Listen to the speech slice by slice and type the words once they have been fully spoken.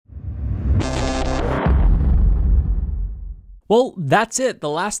Well, that's it. The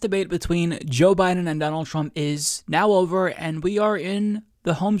last debate between Joe Biden and Donald Trump is now over, and we are in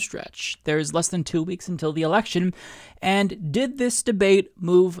the home stretch. There's less than 2 weeks until the election. And did this debate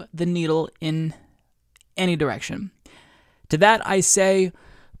move the needle in any direction? To that, I say,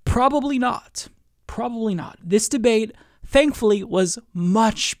 probably not. Probably not. This debate, thankfully, was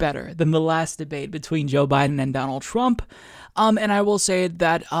much better than the last debate between Joe Biden and Donald Trump. And I will say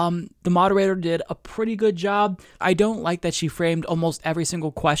that the moderator did a pretty good job. I don't like that she framed almost every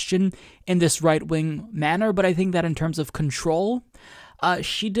single question in this right-wing manner, but I think that in terms of control,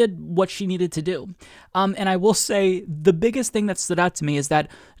 she did what she needed to do. And I will say the biggest thing that stood out to me is that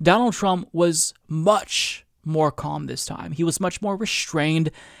Donald Trump was much more calm this time. He was much more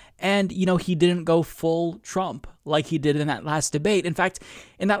restrained, and, he didn't go full Trump like he did in that last debate. In fact,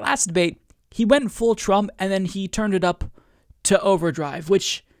 in that last debate, he went full Trump, and then he turned it up to overdrive,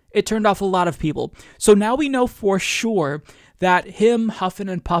 which it turned off a lot of people. So now we know for sure that him huffing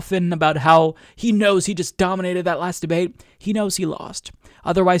and puffing about how he knows he just dominated that last debate, he knows he lost.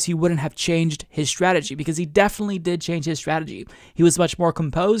 Otherwise, he wouldn't have changed his strategy, because he definitely did change his strategy. He was much more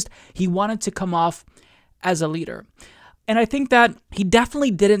composed. He wanted to come off as a leader. And I think that he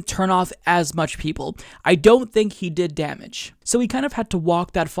definitely didn't turn off as much people. I don't think he did damage. So he kind of had to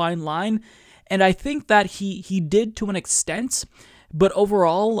walk that fine line. And I think that he did to an extent, but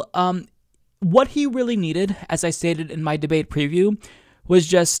overall, what he really needed, as I stated in my debate preview, was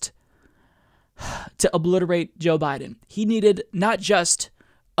just to obliterate Joe Biden. He needed not just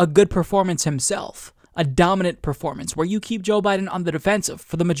a good performance himself, a dominant performance where you keep Joe Biden on the defensive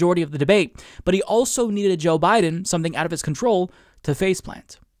for the majority of the debate, but he also needed Joe Biden, something out of his control, to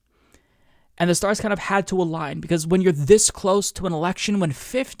faceplant. And the stars kind of had to align, because when you're this close to an election, when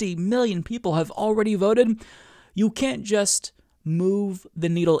 50 million people have already voted, you can't just move the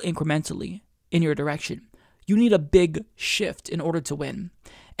needle incrementally in your direction. You need a big shift in order to win.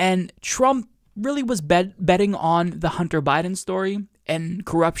 And Trump really was betting on the Hunter Biden story and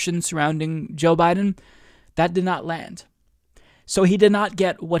corruption surrounding Joe Biden. That did not land. So he did not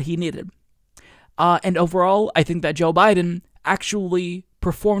get what he needed. And overall, I think that Joe Biden actually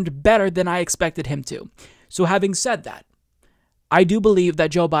performed better than I expected him to. So having said that, I do believe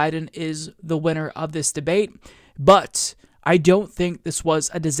that Joe Biden is the winner of this debate, but I don't think this was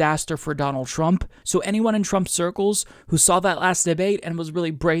a disaster for Donald Trump. So anyone in Trump circles who saw that last debate and was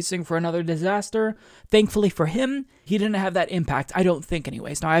really bracing for another disaster, thankfully for him, he didn't have that impact, I don't think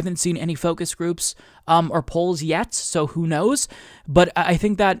anyways. Now, I haven't seen any focus groups or polls yet, so who knows? But I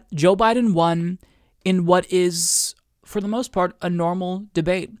think that Joe Biden won in what is, for the most part, a normal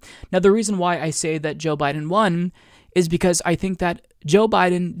debate. Now, the reason why I say that Joe Biden won is because I think that Joe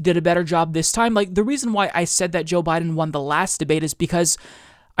Biden did a better job this time. Like, the reason why I said that Joe Biden won the last debate is because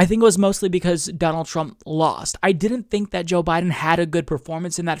I think it was mostly because Donald Trump lost. I didn't think that Joe Biden had a good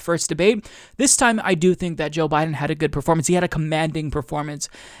performance in that first debate. This time, I do think that Joe Biden had a good performance. He had a commanding performance.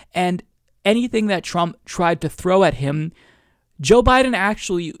 And anything that Trump tried to throw at him, Joe Biden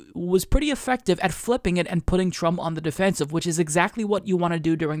actually was pretty effective at flipping it and putting Trump on the defensive, which is exactly what you want to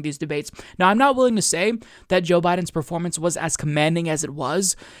do during these debates. Now, I'm not willing to say that Joe Biden's performance was as commanding as it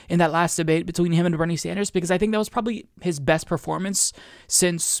was in that last debate between him and Bernie Sanders, because I think that was probably his best performance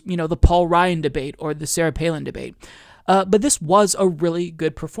since, the Paul Ryan debate or the Sarah Palin debate. But this was a really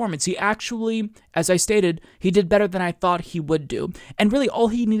good performance. He actually, as I stated, he did better than I thought he would do. And really, all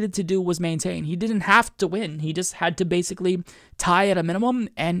he needed to do was maintain. He didn't have to win. He just had to basically tie at a minimum,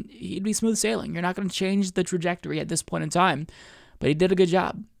 and he'd be smooth sailing. You're not going to change the trajectory at this point in time. But he did a good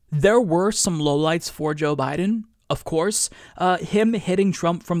job. There were some lowlights for Joe Biden, of course. Him hitting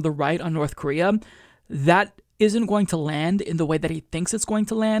Trump from the right on North Korea, that isn't going to land in the way that he thinks it's going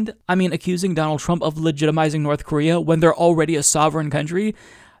to land. I mean, accusing Donald Trump of legitimizing North Korea when they're already a sovereign country,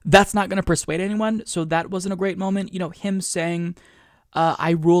 that's not going to persuade anyone. So that wasn't a great moment. Him saying,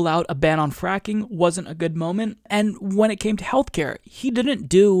 I rule out a ban on fracking wasn't a good moment. And when it came to healthcare, he didn't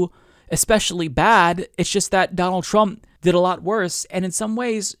do especially bad. It's just that Donald Trump did a lot worse. And in some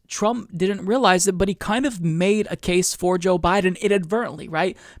ways, Trump didn't realize it, but he kind of made a case for Joe Biden inadvertently,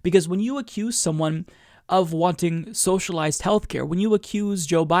 right? Because when you accuse someone of wanting socialized healthcare, when you accuse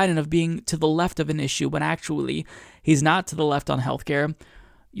Joe Biden of being to the left of an issue when actually he's not to the left on healthcare,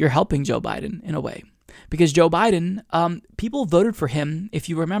 you're helping Joe Biden in a way. Because Joe Biden, people voted for him, if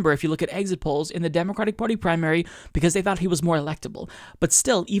you remember, if you look at exit polls in the Democratic Party primary, because they thought he was more electable. But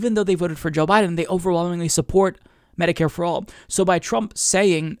still, even though they voted for Joe Biden, they overwhelmingly support Medicare for all. So by Trump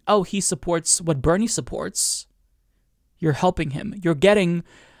saying, oh, he supports what Bernie supports, you're helping him. You're getting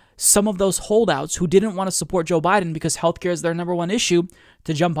some of those holdouts who didn't want to support Joe Biden because healthcare is their number one issue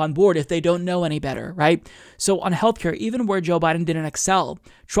to jump on board if they don't know any better, right? So on healthcare, even where Joe Biden didn't excel,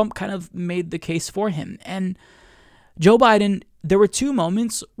 Trump kind of made the case for him. And Joe Biden, there were two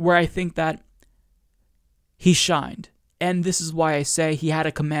moments where I think that he shined. And this is why I say he had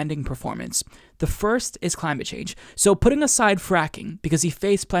a commanding performance. The first is climate change. So putting aside fracking, because he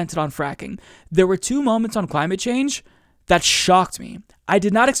face planted on fracking, there were two moments on climate change that shocked me. I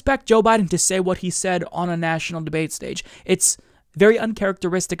did not expect Joe Biden to say what he said on a national debate stage. It's very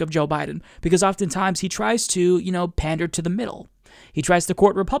uncharacteristic of Joe Biden because oftentimes he tries to, pander to the middle. He tries to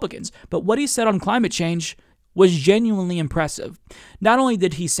court Republicans. But what he said on climate change was genuinely impressive. Not only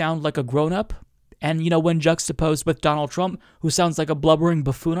did he sound like a grown-up, and, when juxtaposed with Donald Trump, who sounds like a blubbering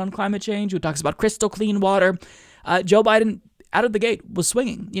buffoon on climate change, who talks about crystal clean water, Joe Biden, out of the gate, was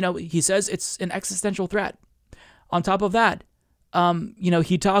swinging. He says it's an existential threat. On top of that,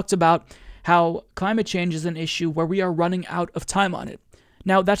 he talked about how climate change is an issue where we are running out of time on it.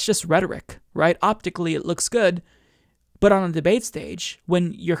 Now, that's just rhetoric, right? Optically, it looks good. But on a debate stage,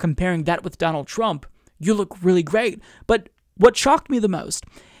 when you're comparing that with Donald Trump, you look really great. But what shocked me the most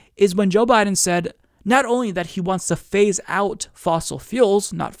is when Joe Biden said not only that he wants to phase out fossil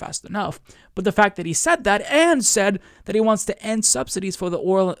fuels, not fast enough, but the fact that he said that and said that he wants to end subsidies for the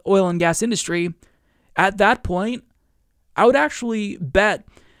oil and gas industry. At that point, I would actually bet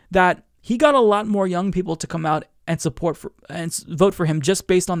that he got a lot more young people to come out and vote for him just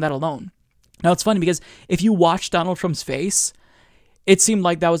based on that alone. Now, it's funny because if you watch Donald Trump's face, it seemed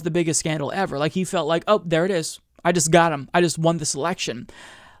like that was the biggest scandal ever. Like he felt like, oh, there it is. I just got him. I just won this election.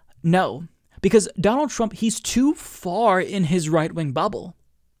 No, because Donald Trump, he's too far in his right-wing bubble.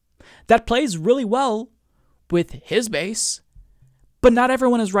 That plays really well with his base, but not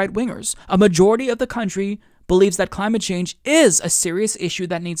everyone is right-wingers. A majority of the country believes that climate change is a serious issue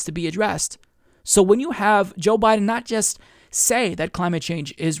that needs to be addressed. So when you have Joe Biden not just say that climate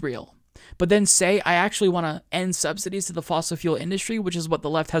change is real, but then say, I actually want to end subsidies to the fossil fuel industry, which is what the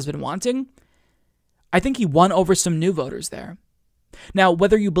left has been wanting, I think he won over some new voters there. Now,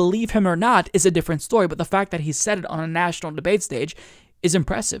 whether you believe him or not is a different story, but the fact that he said it on a national debate stage is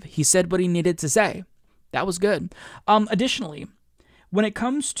impressive. He said what he needed to say. That was good. Additionally, when it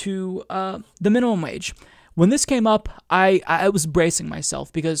comes to the minimum wage, when this came up, I was bracing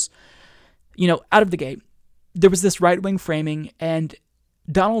myself because, out of the gate, there was this right-wing framing, and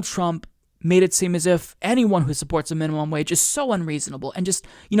Donald Trump made it seem as if anyone who supports a minimum wage is so unreasonable. And just,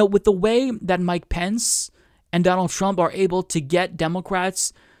 with the way that Mike Pence and Donald Trump are able to get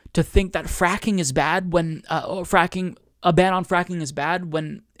Democrats to think that fracking is bad when a ban on fracking is bad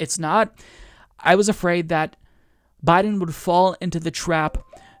when it's not, I was afraid that Biden would fall into the trap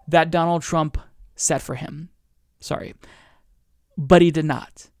that Donald Trump set for him. Sorry. But he did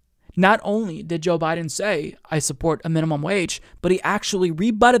not. Not only did Joe Biden say, I support a minimum wage, but he actually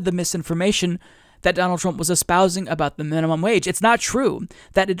rebutted the misinformation that Donald Trump was espousing about the minimum wage. It's not true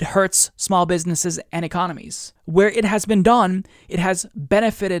that it hurts small businesses and economies. Where it has been done, it has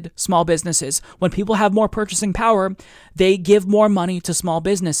benefited small businesses. When people have more purchasing power, they give more money to small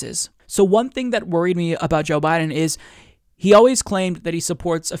businesses. So one thing that worried me about Joe Biden is he always claimed that he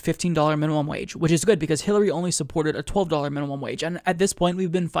supports a $15 minimum wage, which is good because Hillary only supported a $12 minimum wage. And at this point,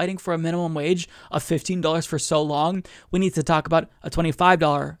 we've been fighting for a minimum wage of $15 for so long. We need to talk about a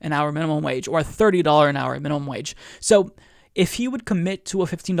 $25 an hour minimum wage or a $30 an hour minimum wage. So if he would commit to a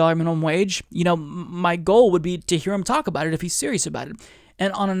 $15 minimum wage, my goal would be to hear him talk about it if he's serious about it.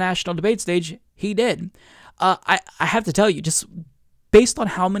 And on a national debate stage, he did. I have to tell you, just based on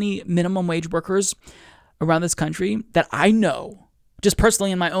how many minimum wage workers around this country that I know, just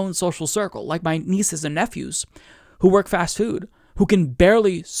personally in my own social circle, like my nieces and nephews who work fast food, who can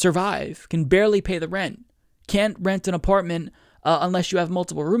barely survive, can barely pay the rent, can't rent an apartment unless you have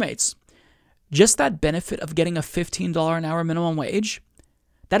multiple roommates. Just that benefit of getting a $15 an hour minimum wage,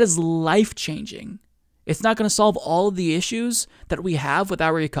 that is life-changing. It's not going to solve all of the issues that we have with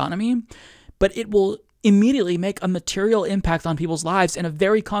our economy, but it will immediately make a material impact on people's lives in a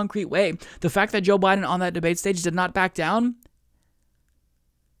very concrete way. The fact that Joe Biden on that debate stage did not back down,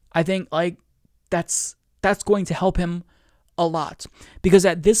 I think that's going to help him a lot. Because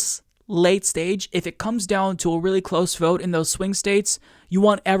at this late stage, if it comes down to a really close vote in those swing states, you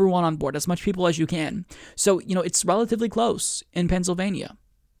want everyone on board, as much people as you can. So, it's relatively close in Pennsylvania.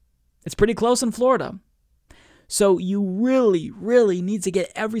 It's pretty close in Florida. So you really, really need to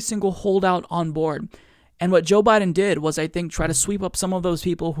get every single holdout on board. And what Joe Biden did was, I think, try to sweep up some of those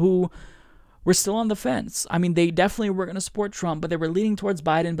people who were still on the fence. I mean, they definitely were going to support Trump, but they were leaning towards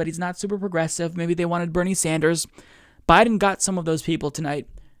Biden, but he's not super progressive. Maybe they wanted Bernie Sanders. Biden got some of those people tonight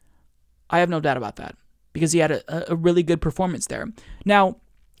I have no doubt about that, because he had a really good performance there. Now,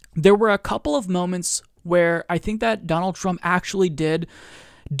 there were a couple of moments where I think that Donald Trump actually did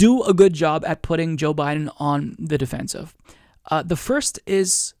do a good job at putting Joe Biden on the defensive. The first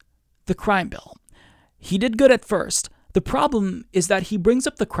is the crime bill. He did good at first. The problem is that he brings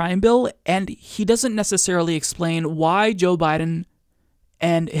up the crime bill and he doesn't necessarily explain why Joe Biden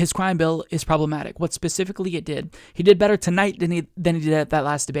and his crime bill is problematic, what specifically it did. He did better tonight than he did at that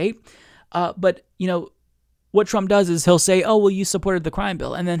last debate. But, what Trump does is he'll say, oh, well, you supported the crime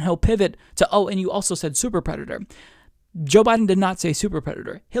bill. And then he'll pivot to, oh, and you also said super predator. Joe Biden did not say super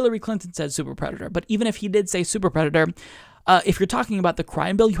predator. Hillary Clinton said super predator. But even if he did say super predator, if you're talking about the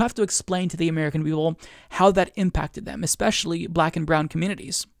crime bill, you have to explain to the American people how that impacted them, especially black and brown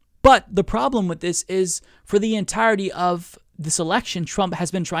communities. But the problem with this is, for the entirety of this election, Trump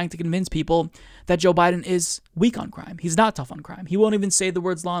has been trying to convince people that Joe Biden is weak on crime. He's not tough on crime. He won't even say the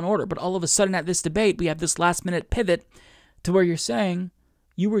words law and order. But all of a sudden at this debate, we have this last minute pivot to where you're saying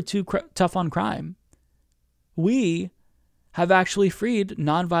you were too tough on crime. We have actually freed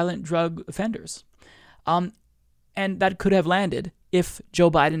nonviolent drug offenders. And that could have landed if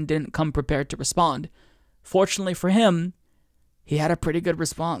Joe Biden didn't come prepared to respond. Fortunately for him, he had a pretty good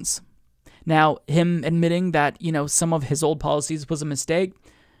response. Now, him admitting that, some of his old policies was a mistake,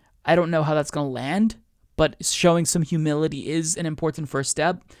 I don't know how that's going to land, but showing some humility is an important first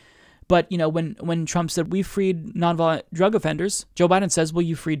step. But, when Trump said, we freed nonviolent drug offenders, Joe Biden says, well,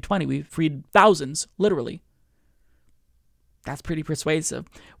 you freed 20. We freed thousands, literally. That's pretty persuasive.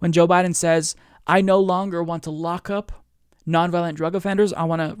 When Joe Biden says, I no longer want to lock up nonviolent drug offenders, I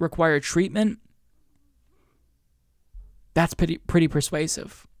want to require treatment, that's pretty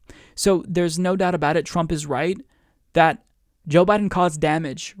persuasive. So there's no doubt about it. Trump is right that Joe Biden caused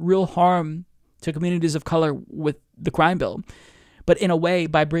damage, real harm to communities of color with the crime bill. But in a way,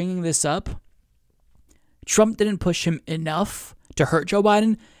 by bringing this up, Trump didn't push him enough to hurt Joe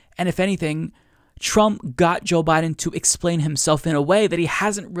Biden. And if anything, Trump got Joe Biden to explain himself in a way that he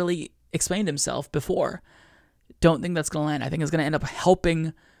hasn't really explained himself before. Don't think that's going to land. I think it's going to end up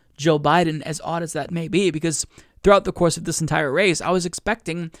helping Joe Biden, as odd as that may be, because throughout the course of this entire race, I was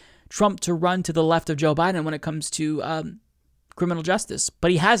expecting Trump to run to the left of Joe Biden when it comes to criminal justice,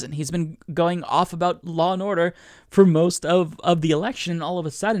 but he hasn't. He's been going off about law and order for most of the election, and all of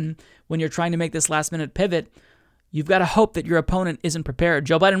a sudden, when you're trying to make this last-minute pivot, you've got to hope that your opponent isn't prepared.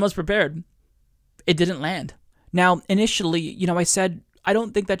 Joe Biden was prepared. It didn't land. Now, initially, I said, I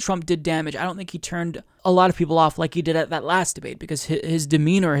don't think that Trump did damage. I don't think he turned a lot of people off like he did at that last debate, because his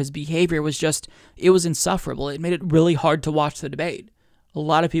demeanor, his behavior was just, it was insufferable. It made it really hard to watch the debate. A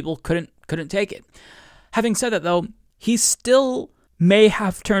lot of people couldn't take it. Having said that, though, he still may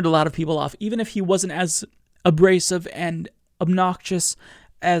have turned a lot of people off, even if he wasn't as abrasive and obnoxious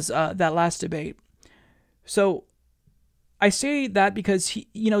as that last debate. So I say that because he,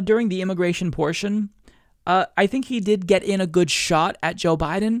 during the immigration portion, I think he did get in a good shot at Joe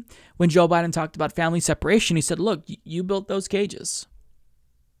Biden. When Joe Biden talked about family separation, he said, look, you built those cages.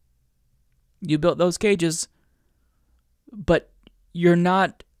 You built those cages, but you're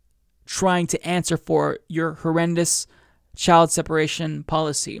not trying to answer for your horrendous child separation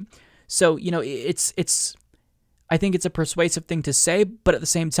policy. So, I think it's a persuasive thing to say, but at the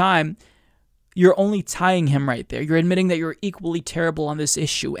same time, you're only tying him right there. You're admitting that you're equally terrible on this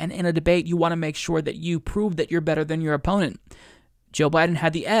issue. And in a debate, you want to make sure that you prove that you're better than your opponent. Joe Biden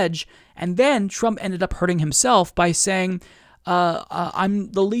had the edge. And then Trump ended up hurting himself by saying,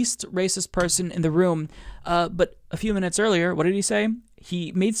 I'm the least racist person in the room. But a few minutes earlier, what did he say?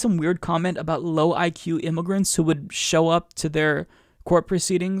 He made some weird comment about low IQ immigrants who would show up to their court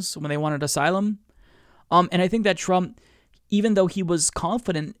proceedings when they wanted asylum. And I think that Trump, even though he was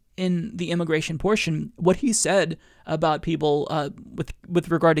confident in the immigration portion, what he said about people with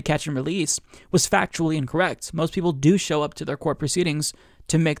regard to catch and release was factually incorrect. Most people do show up to their court proceedings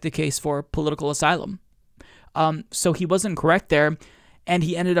to make the case for political asylum. So he wasn't correct there, and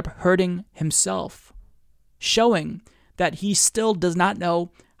he ended up hurting himself, showing that he still does not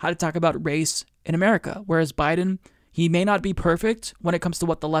know how to talk about race in America, whereas Biden, he may not be perfect when it comes to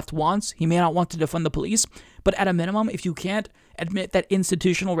what the left wants. He may not want to defund the police, but at a minimum, if you can't admit that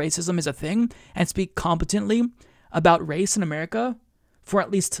institutional racism is a thing and speak competently about race in America for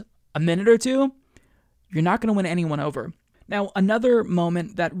at least a minute or two, you're not going to win anyone over. Now, another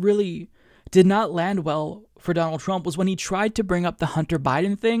moment that really did not land well for Donald Trump was when he tried to bring up the Hunter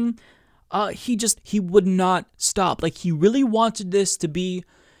Biden thing. He would not stop. Like, he really wanted this to be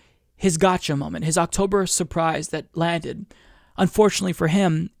his gotcha moment, his October surprise that landed. Unfortunately for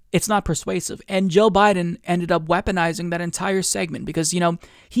him, it's not persuasive. And Joe Biden ended up weaponizing that entire segment because,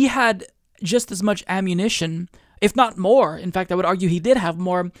 he had just as much ammunition, if not more. In fact, I would argue he did have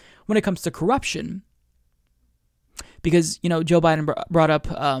more when it comes to corruption. Because, Joe Biden brought up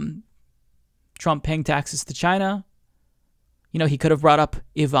Trump paying taxes to China. He could have brought up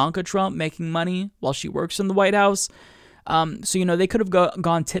Ivanka Trump making money while she works in the White House. So, they could have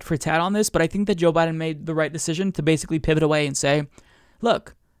gone tit for tat on this, but I think that Joe Biden made the right decision to basically pivot away and say,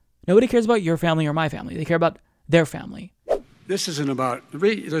 look, nobody cares about your family or my family. They care about their family. This isn't about,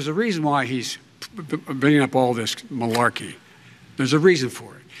 there's a reason why he's bringing up all this malarkey. There's a reason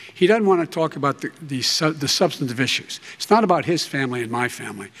for it. He doesn't want to talk about the substantive issues. It's not about his family and my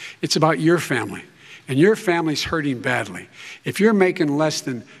family. It's about your family. And your family's hurting badly. If you're making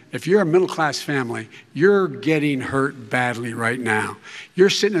if you're a middle-class family, you're getting hurt badly right now. You're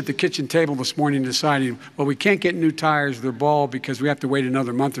sitting at the kitchen table this morning deciding, well, we can't get new tires, they're bald because we have to wait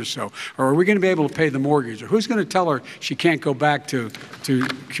another month or so. Or are we going to be able to pay the mortgage? Or who's going to tell her she can't go back to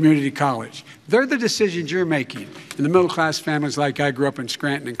community college? They're the decisions you're making in the middle-class families like I grew up in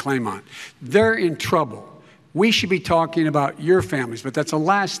Scranton and Claymont. They're in trouble. We should be talking about your families, but that's the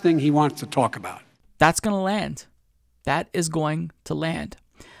last thing he wants to talk about. That's going to land. That is going to land.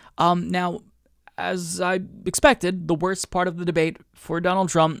 Now, as I expected, the worst part of the debate for Donald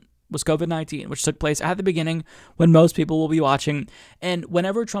Trump was COVID-19, which took place at the beginning when most people will be watching. And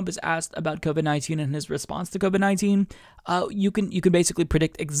whenever Trump is asked about COVID-19 and his response to COVID-19, you can basically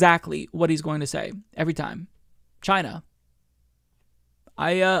predict exactly what he's going to say every time. China.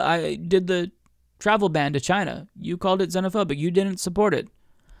 I did the travel ban to China. You called it xenophobic. You didn't support it.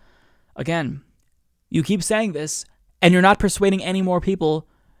 Again, you keep saying this, and you're not persuading any more people,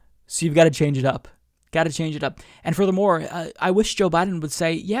 so you've got to change it up. Got to change it up. And furthermore, I wish Joe Biden would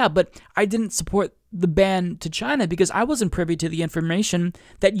say, yeah, but I didn't support the ban to China because I wasn't privy to the information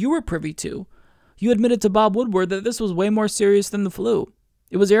that you were privy to. You admitted to Bob Woodward that this was way more serious than the flu.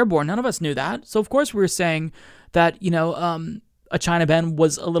 It was airborne. None of us knew that. So, of course, we were saying that, a China ban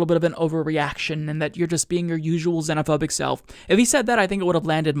was a little bit of an overreaction and that you're just being your usual xenophobic self. If he said that, I think it would have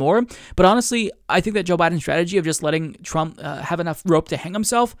landed more. But honestly, I think that Joe Biden's strategy of just letting Trump have enough rope to hang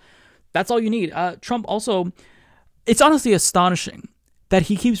himself, that's all you need. Trump also, it's honestly astonishing that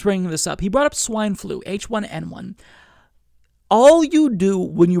he keeps bringing this up. He brought up swine flu, H1N1. All you do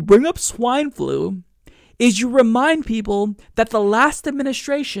when you bring up swine flu is you remind people that the last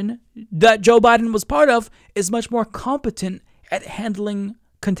administration that Joe Biden was part of is much more competent at handling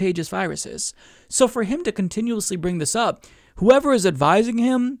contagious viruses. So for him to continuously bring this up, whoever is advising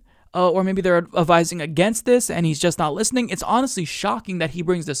him, or maybe they're advising against this and he's just not listening, it's honestly shocking that he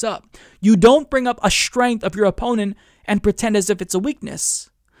brings this up. You don't bring up a strength of your opponent and pretend as if it's a weakness.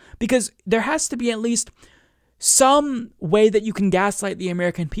 Because there has to be at least some way that you can gaslight the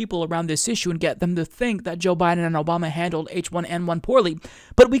American people around this issue and get them to think that Joe Biden and Obama handled H1N1 poorly.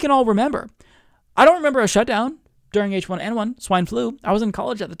 But we can all remember. I don't remember a shutdown during H1N1, swine flu. I was in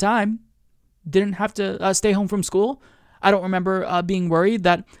college at the time. Didn't have to stay home from school. I don't remember being worried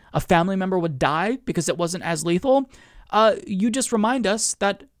that a family member would die because it wasn't as lethal. You just remind us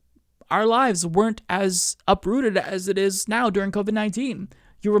that our lives weren't as uprooted as it is now during COVID-19.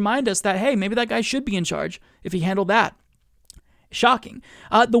 You remind us that, hey, maybe that guy should be in charge if he handled that. Shocking.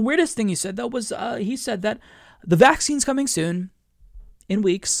 The weirdest thing he said, though, was he said that the vaccine's coming soon, in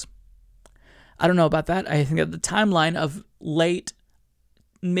weeks. I don't know about that. I think that the timeline of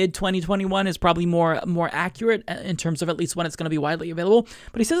mid-2021 is probably more accurate in terms of at least when it's going to be widely available.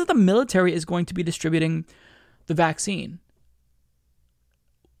 But he says that the military is going to be distributing the vaccine.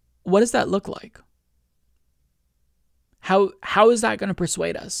 What does that look like? How is that going to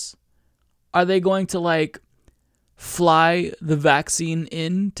persuade us? Are they going to fly the vaccine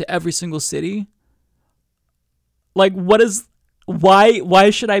in to every single city? Why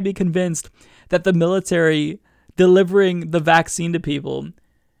should I be convinced that the military delivering the vaccine to people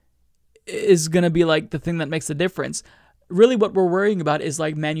is going to be the thing that makes the difference? Really what we're worrying about is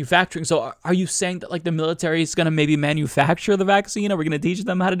manufacturing. So are you saying that the military is going to maybe manufacture the vaccine? Are we going to teach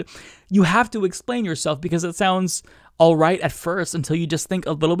them how to do? You have to explain yourself because it sounds all right at first until you just think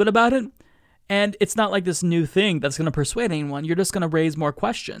a little bit about it. And it's not this new thing that's going to persuade anyone. You're just going to raise more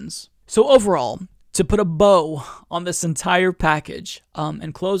questions. So overall, to put a bow on this entire package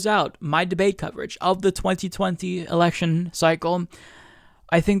and close out my debate coverage of the 2020 election cycle,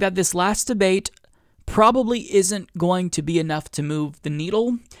 I think that this last debate probably isn't going to be enough to move the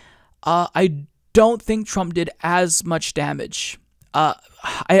needle. I don't think Trump did as much damage.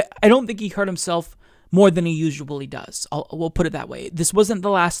 I don't think he hurt himself more than he usually does. We'll put it that way. This wasn't the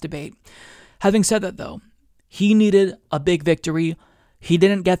last debate. Having said that, though, he needed a big victory. He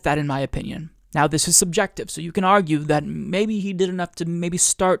didn't get that, in my opinion. Now, this is subjective, so you can argue that maybe he did enough to maybe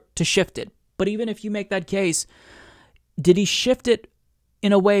start to shift it. But even if you make that case, did he shift it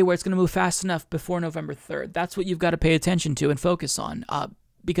in a way where it's going to move fast enough before November 3rd? That's what you've got to pay attention to and focus on,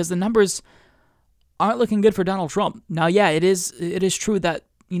 because the numbers aren't looking good for Donald Trump. Now, yeah, it is true that,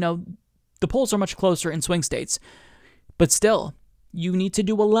 the polls are much closer in swing states, but still, you need to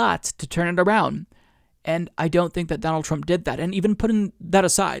do a lot to turn it around. And I don't think that Donald Trump did that. And even putting that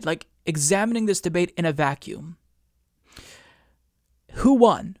aside, examining this debate in a vacuum, who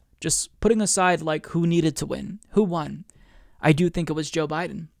won? Just putting aside who needed to win, who won? I do think it was Joe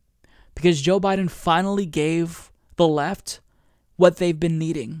Biden, because Joe Biden finally gave the left what they've been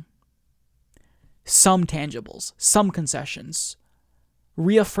needing. Some tangibles, some concessions,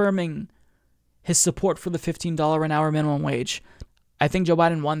 reaffirming his support for the $15 an hour minimum wage. I think Joe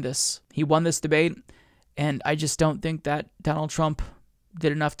Biden won this. He won this debate, and I just don't think that Donald Trump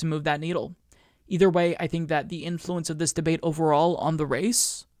did enough to move that needle. Either way, I think that the influence of this debate overall on the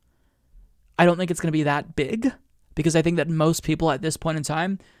race, I don't think it's going to be that big, because I think that most people at this point in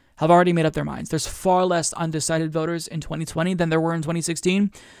time have already made up their minds. There's far less undecided voters in 2020 than there were in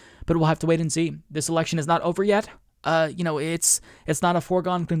 2016, but we'll have to wait and see. This election is not over yet. It's not a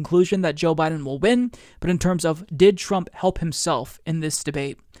foregone conclusion that Joe Biden will win, but in terms of did Trump help himself in this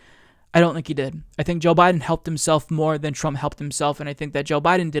debate, I don't think he did. I think Joe Biden helped himself more than Trump helped himself, and I think that Joe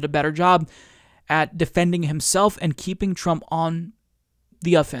Biden did a better job at defending himself and keeping Trump on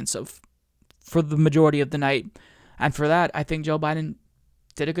the offensive for the majority of the night. And for that, I think Joe Biden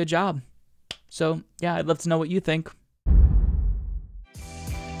did a good job. So, yeah, I'd love to know what you think.